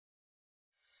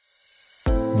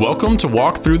Welcome to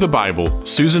Walk Through the Bible,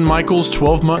 Susan Michael's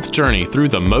 12-month journey through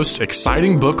the most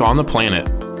exciting book on the planet.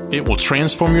 It will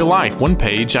transform your life one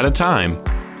page at a time.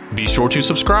 Be sure to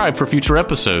subscribe for future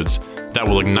episodes that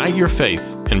will ignite your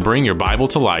faith and bring your Bible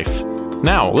to life.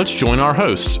 Now, let's join our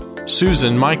host,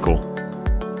 Susan Michael.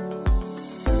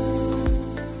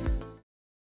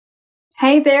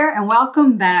 Hey there, and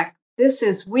welcome back. This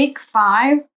is week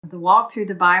 5 of the Walk Through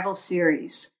the Bible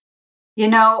series. You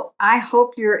know, I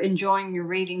hope you're enjoying your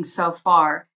reading so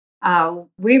far.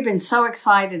 We've been so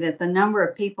excited at the number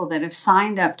of people that have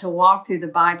signed up to walk through the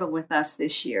Bible with us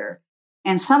this year.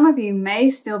 And some of you may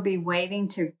still be waiting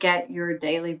to get your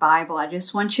daily Bible. I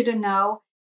just want you to know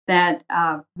that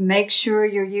make sure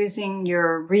you're using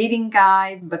your reading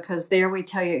guide, because there we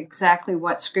tell you exactly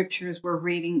what scriptures we're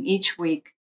reading each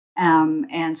week.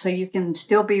 And so you can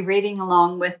still be reading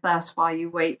along with us while you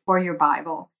wait for your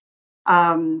Bible.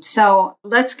 So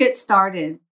let's get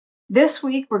started. This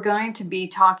week, we're going to be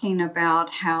talking about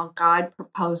how God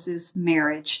proposes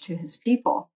marriage to his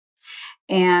people.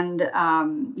 And,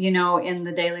 in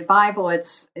the Daily Bible,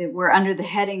 we're under the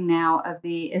heading now of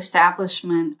the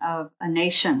establishment of a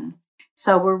nation.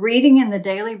 So we're reading in the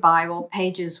Daily Bible,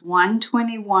 pages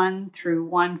 121 through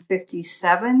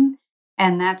 157,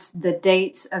 and that's the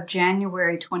dates of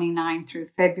January 29 through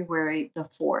February the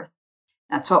 4th.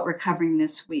 That's what we're covering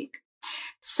this week.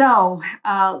 So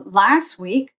last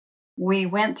week, we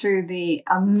went through the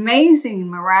amazing,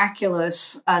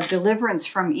 miraculous deliverance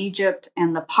from Egypt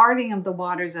and the parting of the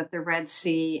waters at the Red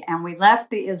Sea. And we left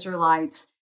the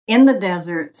Israelites in the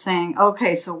desert saying,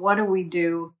 okay, so what do we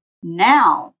do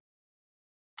now?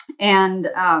 And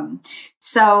God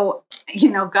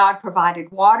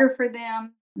provided water for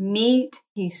them, meat.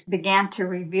 He began to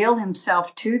reveal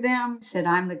himself to them. He said,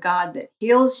 I'm the God that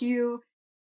heals you.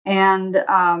 And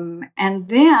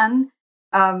then,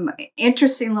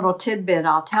 interesting little tidbit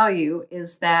I'll tell you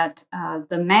is that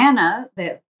the manna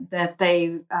that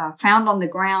they found on the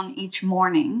ground each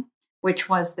morning, which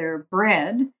was their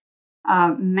bread,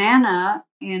 manna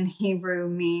in Hebrew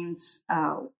means,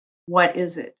 what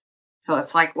is it? So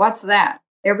it's like, what's that?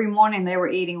 Every morning they were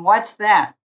eating, what's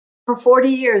that? For 40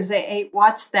 years they ate,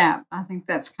 what's that? I think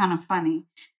that's kind of funny.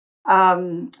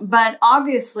 But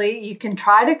obviously you can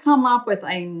try to come up with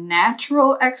a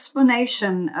natural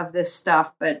explanation of this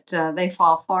stuff, but they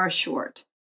fall far short.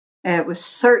 It was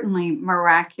certainly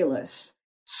miraculous,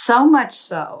 so much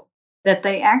so that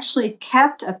they actually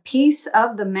kept a piece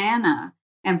of the manna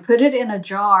and put it in a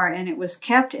jar, and it was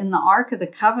kept in the Ark of the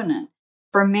Covenant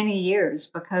for many years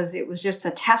because it was just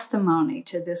a testimony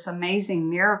to this amazing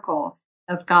miracle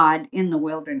of God in the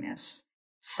wilderness.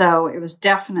 So it was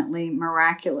definitely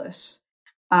miraculous.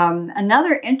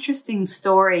 Another interesting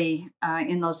story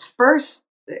in those first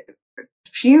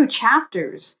few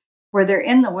chapters where they're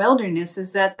in the wilderness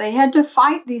is that they had to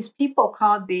fight these people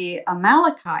called the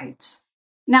Amalekites.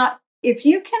 Now, if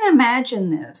you can imagine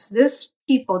this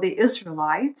people, the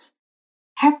Israelites,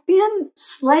 have been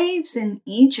slaves in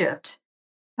Egypt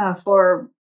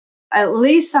for at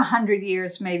least 100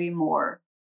 years, maybe more.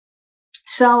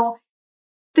 So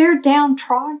they're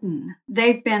downtrodden.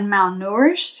 They've been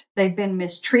malnourished. They've been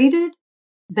mistreated.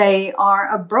 They are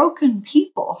a broken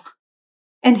people.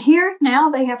 And here now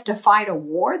they have to fight a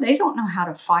war. They don't know how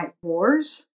to fight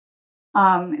wars.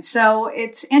 So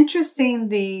it's interesting,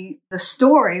 the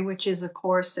story, which is, of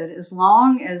course, that as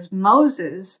long as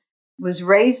Moses was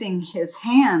raising his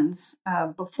hands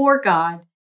before God,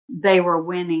 they were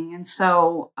winning. And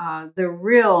so the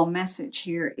real message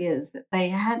here is that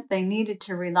they needed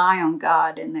to rely on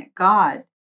God, and that God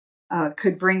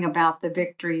could bring about the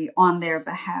victory on their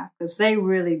behalf, because they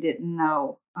really didn't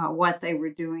know what they were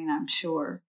doing, I'm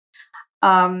sure.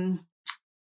 And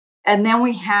then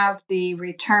we have the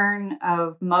return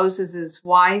of Moses'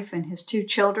 wife, and his 2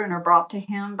 children are brought to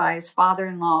him by his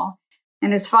father-in-law.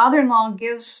 And his father-in-law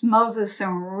gives Moses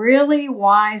some really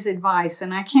wise advice.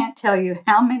 And I can't tell you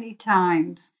how many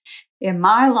times in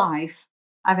my life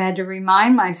I've had to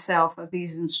remind myself of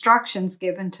these instructions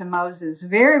given to Moses.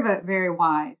 Very, very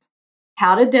wise.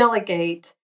 How to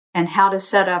delegate and how to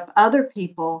set up other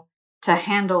people to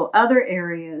handle other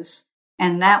areas.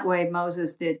 And that way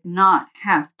Moses did not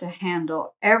have to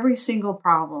handle every single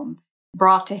problem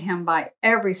brought to him by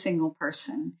every single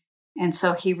person. And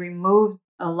so he removed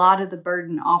a lot of the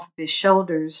burden off of his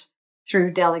shoulders through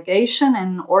delegation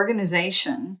and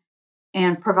organization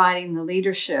and providing the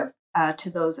leadership to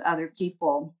those other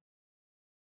people.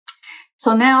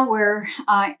 So now we're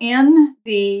in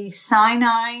the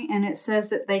Sinai, and it says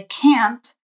that they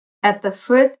camped at the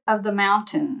foot of the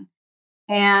mountain.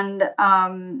 And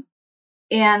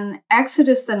in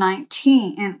Exodus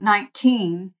 19,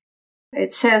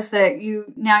 it says that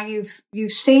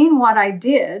you've seen what I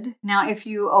did. Now, if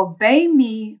you obey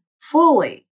me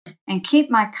fully and keep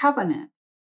my covenant,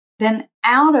 then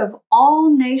out of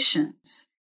all nations,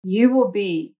 you will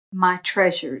be my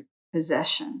treasured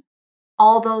possession.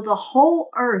 Although the whole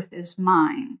earth is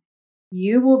mine,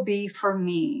 you will be for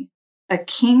me a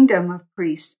kingdom of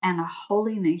priests and a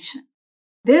holy nation.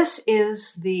 This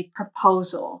is the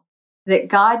proposal that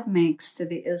God makes to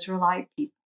the Israelite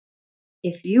people.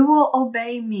 If you will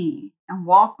obey me and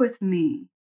walk with me,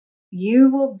 you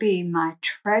will be my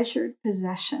treasured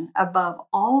possession above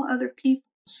all other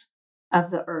peoples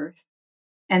of the earth.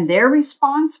 And their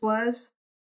response was,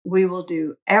 we will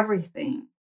do everything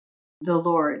the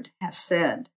Lord has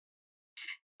said.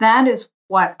 That is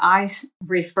what I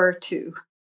refer to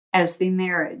as the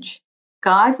marriage.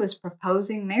 God was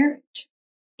proposing marriage.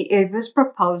 It was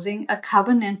proposing a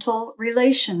covenantal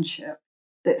relationship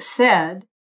that said,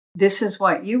 this is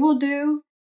what you will do,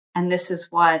 and this is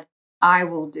what I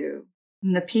will do.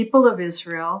 And the people of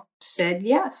Israel said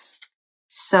yes.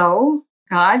 So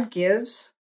God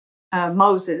gives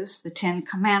Moses the 10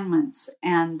 Commandments.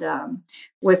 And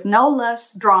with no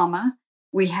less drama,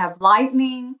 we have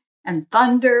lightning and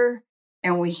thunder,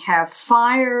 and we have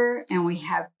fire, and we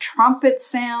have trumpet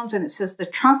sounds. And it says the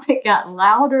trumpet got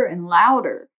louder and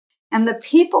louder. And the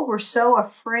people were so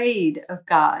afraid of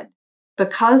God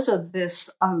because of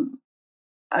this,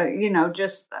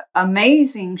 just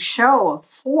amazing show of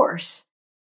force,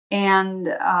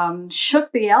 and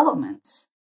shook the elements.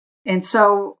 And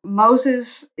so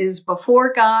Moses is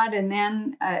before God, and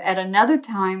then at another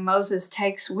time, Moses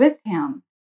takes with him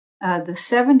the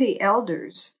 70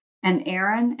 elders, and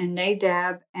Aaron and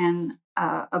Nadab and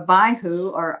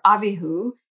Abihu,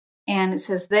 and it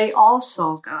says they all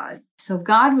saw God. So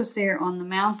God was there on the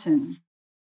mountain.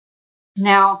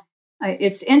 Now,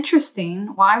 it's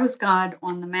interesting. Why was God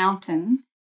on the mountain?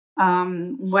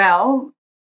 Well,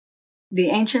 the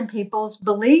ancient peoples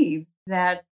believed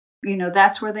that,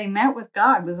 that's where they met with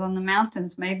God, was on the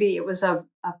mountains. Maybe it was a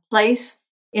place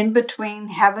in between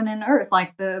heaven and earth,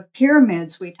 like the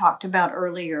pyramids we talked about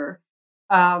earlier.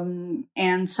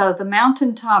 And so the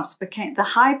mountaintops the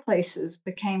high places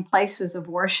became places of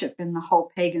worship in the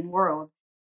whole pagan world.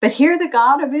 But here the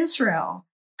God of Israel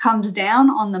comes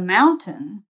down on the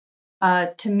mountain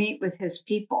to meet with his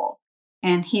people.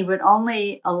 And he would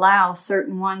only allow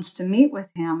certain ones to meet with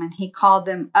him. And he called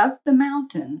them up the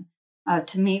mountain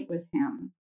to meet with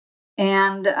him.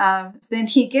 And then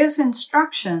he gives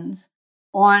instructions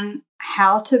on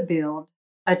how to build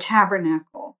a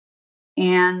tabernacle.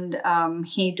 And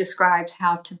he describes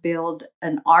how to build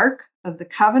an ark of the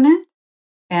covenant.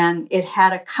 And it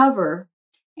had a cover.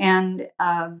 And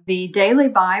the daily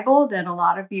Bible that a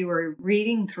lot of you are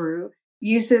reading through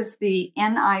uses the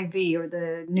NIV, or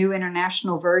the New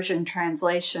International Version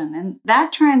translation. And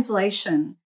that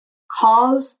translation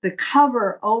calls the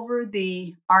cover over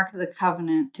the Ark of the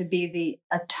Covenant to be the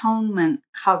atonement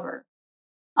cover.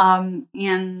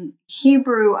 In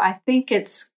Hebrew, I think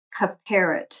it's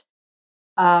kaperet.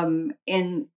 So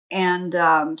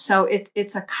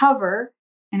it's a cover,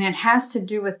 and it has to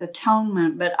do with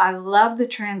atonement. But I love the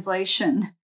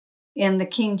translation in the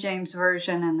King James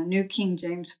Version and the New King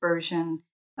James Version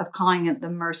of calling it the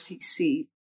mercy seat.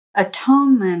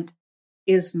 Atonement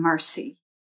is mercy,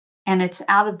 and it's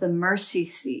out of the mercy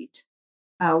seat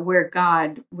where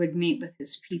God would meet with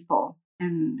his people,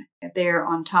 and there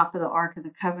on top of the Ark of the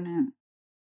Covenant.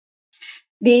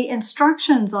 The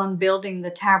instructions on building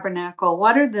the tabernacle,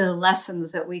 what are the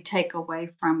lessons that we take away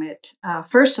from it?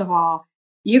 First of all,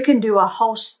 you can do a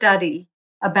whole study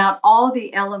about all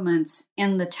the elements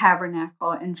in the tabernacle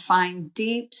and find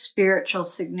deep spiritual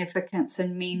significance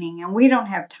and meaning. And we don't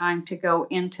have time to go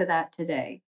into that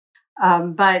today.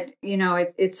 But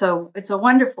it's a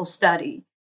wonderful study.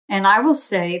 And I will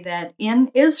say that in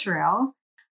Israel,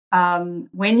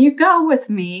 when you go with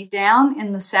me down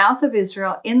in the south of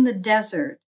Israel, in the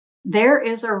desert, there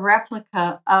is a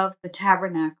replica of the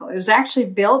tabernacle. It was actually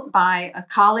built by a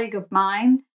colleague of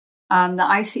mine. The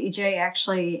ICEJ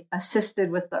actually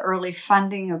assisted with the early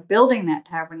funding of building that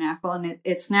tabernacle, and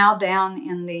it's now down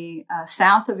in the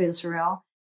south of Israel.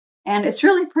 And it's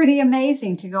really pretty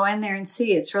amazing to go in there and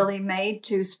see. It's really made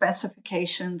to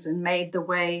specifications and made the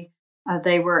way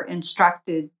they were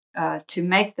instructed to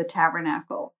make the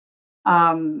tabernacle.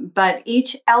 But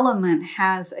each element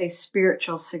has a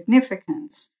spiritual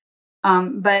significance.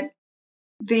 But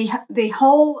the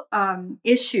whole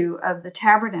issue of the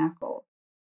tabernacle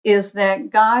is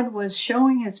that God was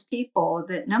showing his people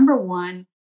that, number one,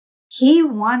 he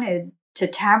wanted to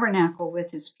tabernacle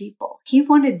with his people. He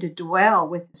wanted to dwell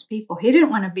with his people. He didn't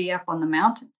want to be up on the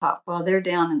mountaintop while they're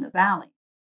down in the valley.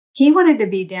 He wanted to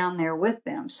be down there with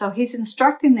them. So he's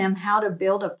instructing them how to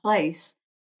build a place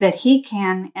that he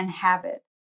can inhabit.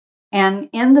 And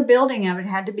in the building of it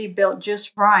had to be built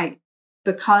just right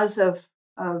because of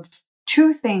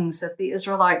two things that the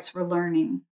Israelites were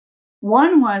learning.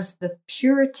 One was the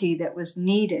purity that was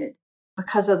needed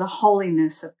because of the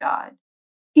holiness of God.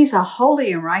 He's a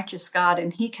holy and righteous God,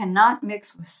 and he cannot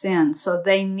mix with sin. So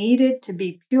they needed to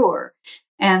be pure.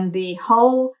 And the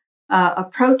whole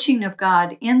approaching of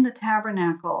God in the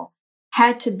tabernacle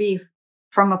had to be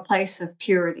from a place of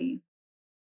purity.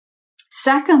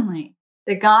 Secondly,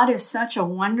 that God is such a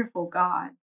wonderful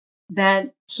God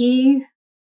that he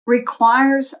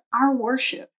requires our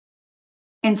worship.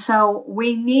 And so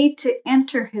we need to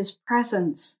enter his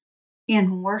presence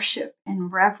in worship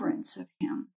and reverence of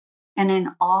him and in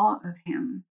awe of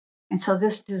him. And so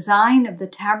this design of the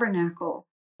tabernacle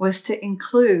was to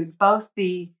include both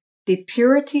the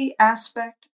purity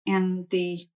aspect and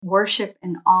the worship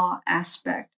and awe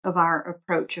aspect of our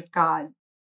approach of God.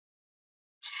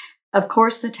 Of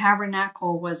course, the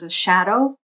tabernacle was a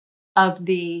shadow of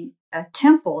the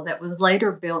temple that was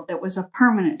later built that was a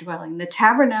permanent dwelling. The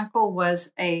tabernacle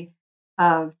was a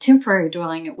temporary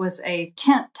dwelling. It was a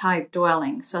tent-type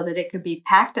dwelling so that it could be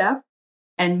packed up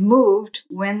and moved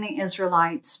when the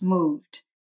Israelites moved.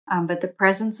 But the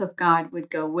presence of God would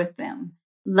go with them.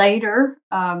 Later,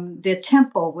 the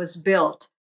temple was built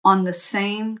on the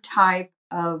same type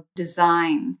of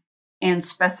design and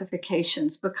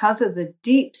specifications because of the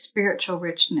deep spiritual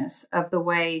richness of the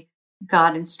way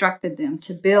God instructed them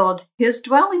to build his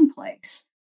dwelling place.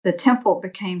 The temple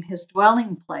became his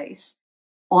dwelling place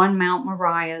on Mount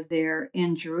Moriah there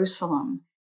in Jerusalem.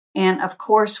 And of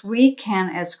course, we can,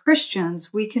 as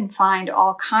Christians, we can find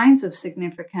all kinds of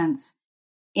significance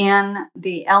in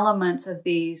the elements of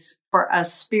these for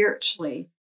us spiritually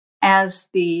as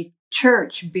the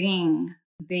church being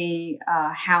the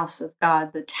house of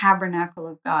God, the tabernacle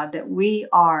of God, that we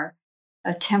are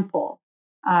a temple.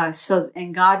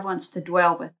 And God wants to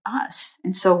dwell with us.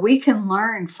 And so we can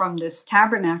learn from this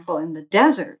tabernacle in the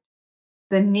desert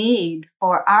the need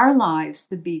for our lives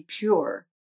to be pure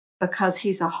because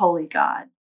he's a holy God,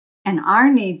 and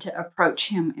our need to approach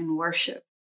him in worship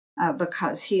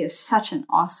because he is such an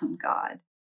awesome God.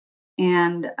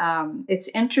 And it's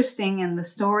interesting in the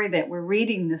story that we're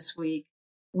reading this week,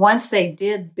 once they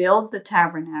did build the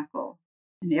tabernacle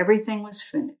and everything was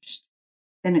finished,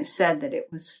 then it said that it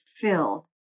was filled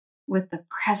with the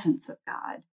presence of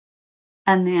God.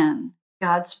 And then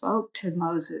God spoke to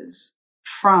Moses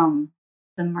from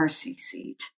the mercy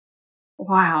seat.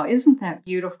 Wow, isn't that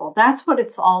beautiful? That's what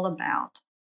it's all about.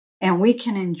 And we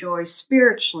can enjoy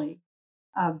spiritually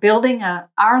building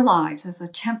our lives as a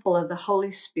temple of the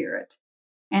Holy Spirit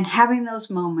and having those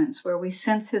moments where we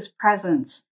sense his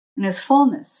presence and his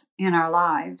fullness in our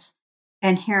lives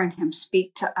and hearing him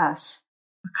speak to us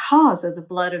because of the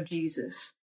blood of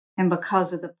Jesus and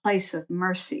because of the place of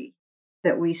mercy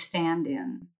that we stand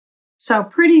in. So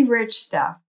pretty rich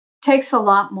stuff. Takes a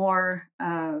lot more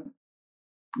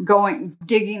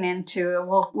digging into, and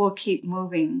we'll keep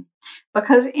moving.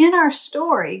 Because in our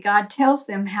story, God tells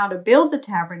them how to build the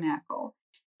tabernacle.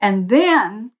 And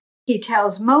then he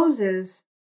tells Moses,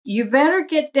 you better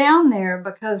get down there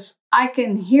because I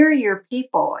can hear your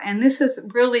people. And this is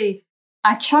really,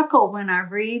 I chuckle when I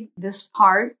read this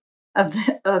part of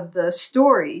the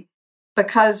story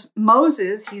because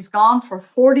Moses, he's gone for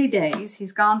 40 days.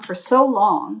 He's gone for so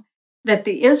long that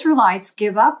the Israelites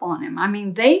give up on him. I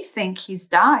mean, they think he's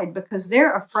died because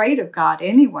they're afraid of God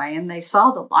anyway. And they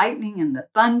saw the lightning and the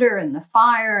thunder and the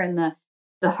fire and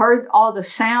the heard all the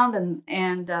sound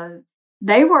and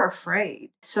they were afraid.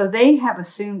 So they have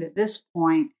assumed at this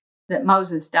point that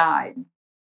Moses died.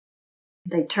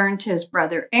 They turn to his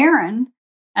brother Aaron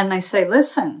and they say,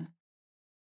 listen,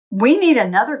 we need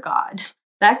another God.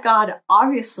 That God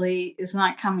obviously is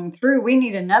not coming through. We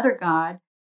need another God.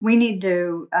 We need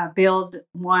to build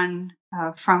one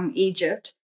from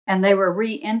Egypt. And they were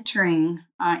re-entering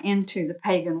into the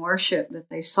pagan worship that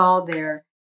they saw there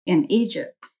in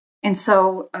Egypt. And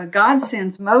so God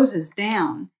sends Moses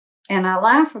down. And I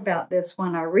laugh about this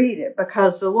when I read it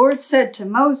because the Lord said to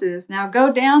Moses, now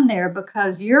go down there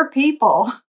because your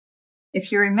people,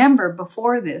 if you remember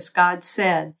before this, God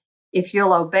said, if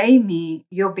you'll obey me,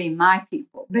 you'll be my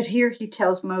people. But here he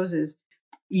tells Moses,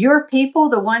 your people,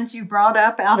 the ones you brought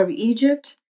up out of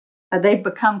Egypt, they've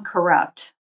become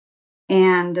corrupt.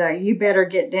 And you better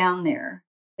get down there.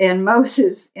 And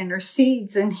Moses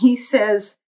intercedes and he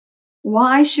says,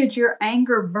 why should your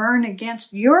anger burn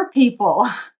against your people?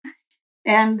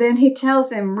 And then he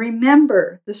tells him,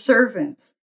 remember the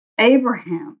servants,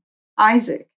 Abraham,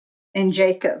 Isaac, and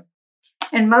Jacob.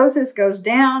 And Moses goes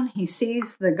down, he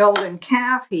sees the golden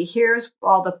calf, he hears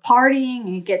all the partying,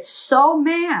 and he gets so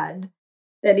mad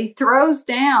that he throws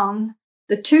down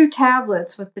the 2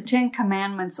 tablets with the 10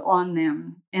 commandments on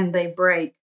them, and they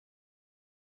break.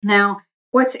 Now,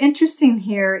 what's interesting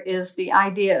here is the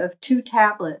idea of 2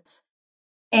 tablets.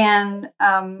 And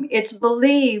it's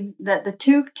believed that the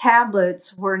 2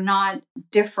 tablets were not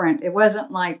different. It wasn't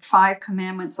like 5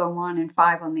 commandments on one and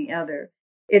 5 on the other.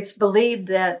 It's believed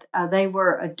that they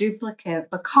were a duplicate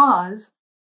because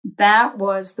that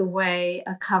was the way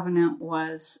a covenant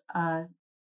was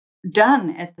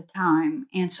done at the time.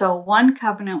 And so one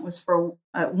covenant was for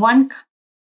one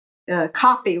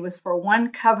copy was for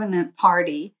one covenant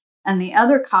party, and the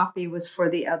other copy was for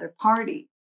the other party.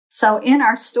 So in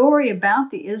our story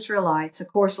about the Israelites, of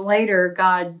course, later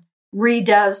God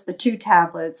redoes the 2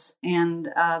 tablets, and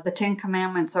the 10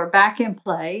 commandments are back in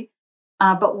play.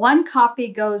 But one copy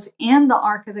goes in the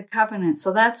Ark of the Covenant,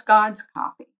 so that's God's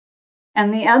copy.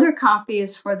 And the other copy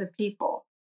is for the people.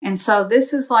 And so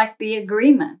this is like the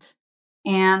agreement.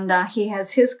 And he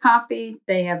has his copy,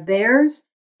 they have theirs.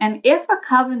 And if a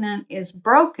covenant is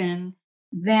broken,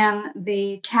 then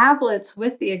the tablets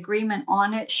with the agreement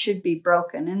on it should be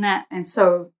broken. And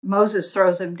so Moses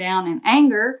throws him down in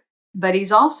anger, but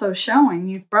he's also showing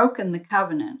you've broken the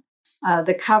covenant.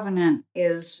 The covenant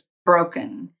is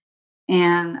broken.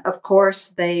 And of course,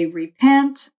 they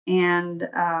repent, and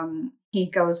he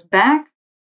goes back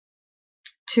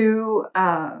to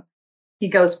the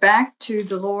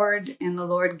Lord, and the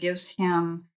Lord gives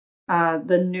him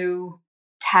the new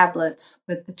tablets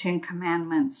with the 10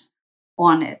 commandments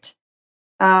on it.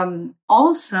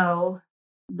 Also,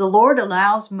 the Lord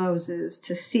allows Moses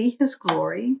to see his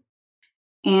glory,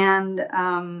 and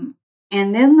then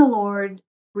the Lord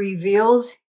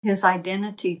reveals his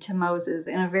identity to Moses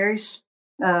in a very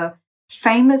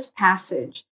famous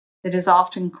passage that is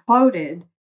often quoted,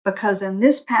 because in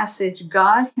this passage,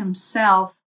 God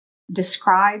himself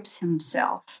describes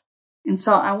himself. And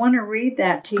so I want to read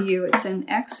that to you. It's in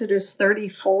Exodus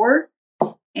 34,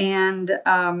 and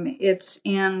it's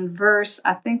in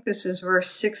I think this is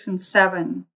verse 6 and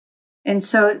 7. And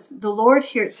so it's the Lord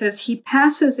here. It says, he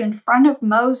passes in front of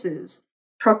Moses,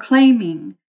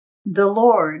 proclaiming, the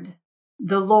Lord,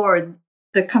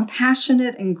 the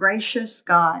compassionate and gracious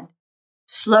God,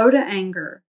 slow to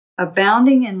anger,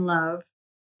 abounding in love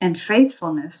and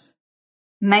faithfulness,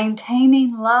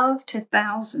 maintaining love to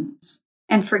thousands,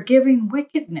 and forgiving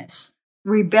wickedness,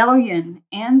 rebellion,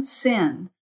 and sin.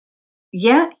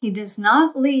 Yet he does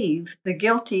not leave the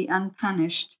guilty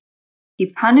unpunished. He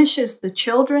punishes the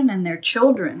children and their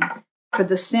children for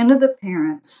the sin of the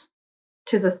parents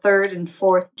to the 3rd and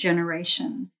 4th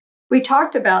generation. We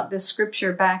talked about this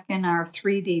scripture back in our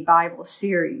 3D Bible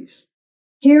series.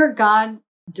 Here, God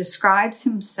describes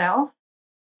himself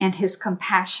and his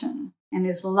compassion and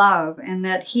his love, and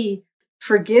that he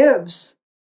forgives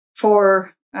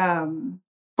for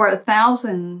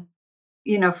 1,000,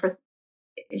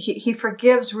 he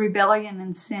forgives rebellion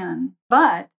and sin,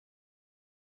 but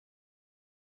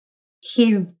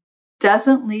he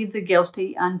doesn't leave the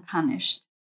guilty unpunished.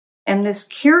 And this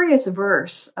curious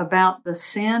verse about the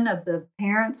sin of the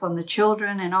parents on the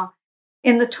children and all.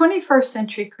 In the 21st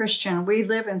century Christian, we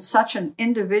live in such an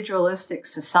individualistic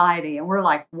society. And we're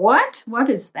like, what? What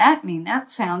does that mean? That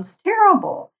sounds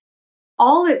terrible.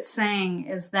 All it's saying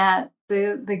is that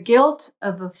the guilt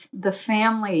of the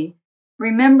family,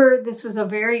 remember, this was a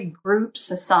very group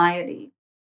society.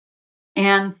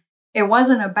 And it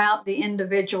wasn't about the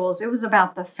individuals. It was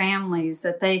about the families,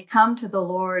 that they come to the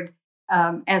Lord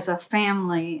as a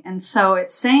family. And so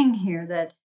it's saying here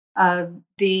that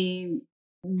the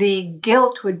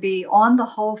guilt would be on the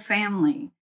whole family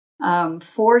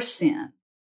for sin.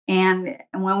 And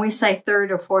when we say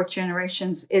 3rd or 4th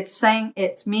generations,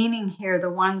 it's meaning here the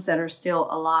ones that are still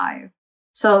alive.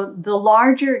 So the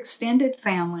larger extended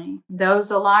family, those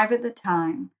alive at the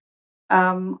time,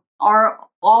 are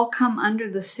all come under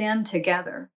the sin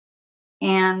together.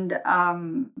 And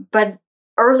but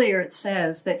earlier it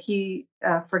says that he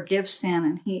forgives sin,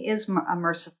 and he is a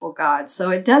merciful God.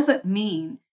 So it doesn't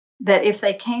mean that if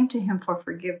they came to him for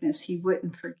forgiveness, he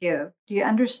wouldn't forgive. Do you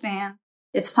understand?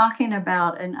 It's talking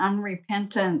about an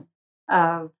unrepentant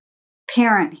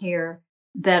parent here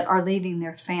that are leading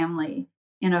their family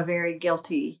in a very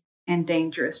guilty and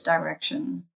dangerous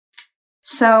direction.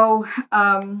 So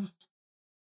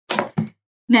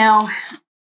now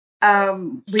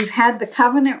we've had the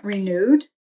covenant renewed,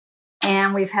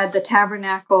 and we've had the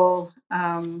tabernacle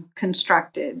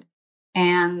constructed.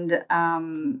 And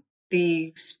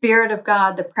the Spirit of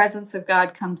God, the presence of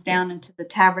God comes down into the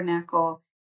tabernacle,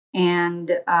 and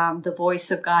the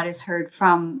voice of God is heard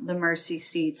from the mercy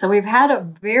seat. So we've had a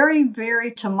very,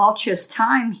 very tumultuous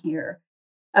time here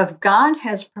of God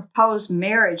has proposed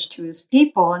marriage to his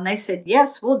people, and they said,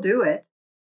 yes, we'll do it.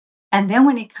 And then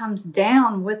when he comes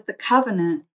down with the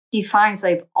covenant, he finds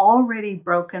they've already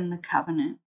broken the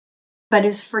covenant. But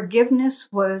his forgiveness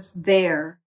was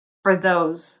there for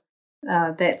those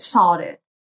that sought it.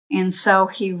 And so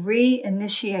he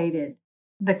reinitiated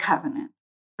the covenant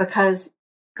because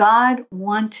God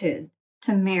wanted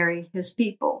to marry his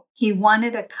people. He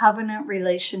wanted a covenant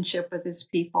relationship with his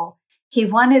people. He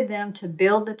wanted them to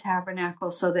build the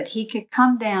tabernacle so that he could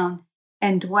come down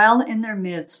and dwell in their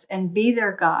midst and be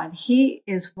their God. He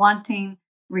is wanting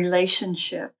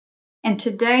relationship. And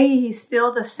today he's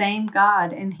still the same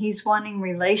God, and he's wanting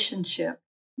relationship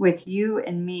with you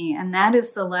and me. And that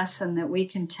is the lesson that we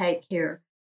can take here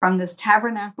from this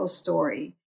tabernacle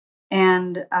story.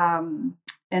 And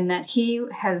that he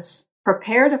has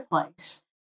prepared a place.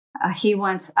 He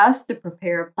wants us to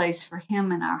prepare a place for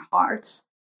him in our hearts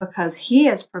because he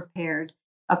has prepared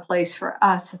a place for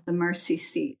us at the mercy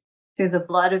seat through the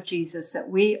blood of Jesus, that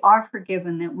we are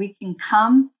forgiven, that we can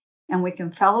come and we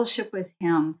can fellowship with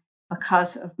him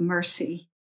because of mercy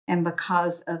and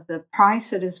because of the price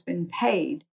that has been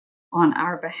paid on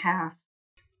our behalf.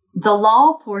 The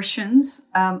law portions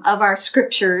of our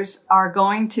scriptures are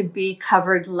going to be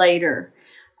covered later.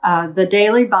 The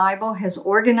Daily Bible has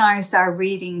organized our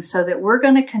reading so that we're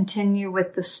going to continue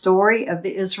with the story of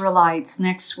the Israelites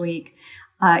next week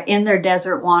in their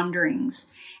desert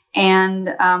wanderings. And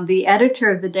the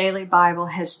editor of the Daily Bible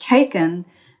has taken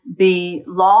the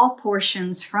law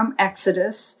portions from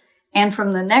Exodus and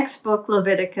from the next book,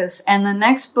 Leviticus, and the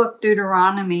next book,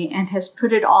 Deuteronomy, and has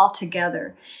put it all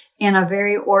together in a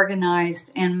very organized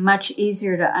and much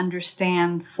easier to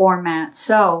understand format.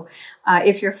 So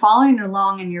if you're following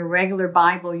along in your regular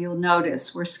Bible, you'll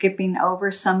notice we're skipping over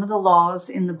some of the laws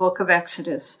in the book of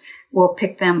Exodus. We'll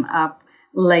pick them up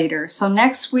later. So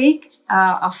next week,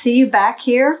 I'll see you back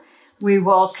here. We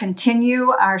will continue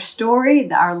our story,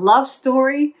 our love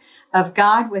story of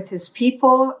God with his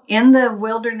people in the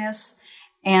wilderness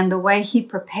and the way he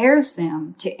prepares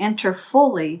them to enter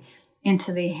fully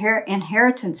into the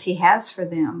inheritance he has for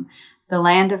them, the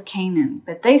land of Canaan.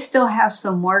 But they still have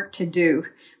some work to do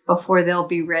before they'll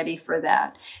be ready for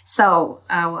that. So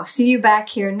we'll see you back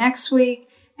here next week.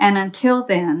 And until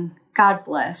then, God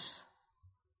bless.